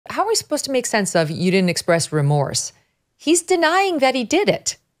how are we supposed to make sense of you didn't express remorse? He's denying that he did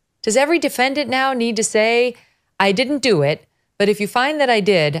it. Does every defendant now need to say, I didn't do it, but if you find that I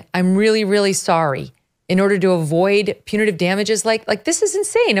did, I'm really, really sorry, in order to avoid punitive damages? Like this is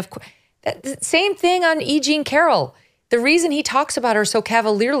insane. Of course, same thing on E. Jean Carroll. The reason he talks about her so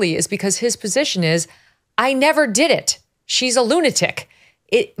cavalierly is because his position is, I never did it. She's a lunatic.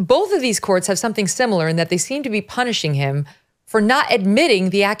 Both of these courts have something similar in that they seem to be punishing him for not admitting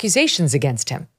the accusations against him.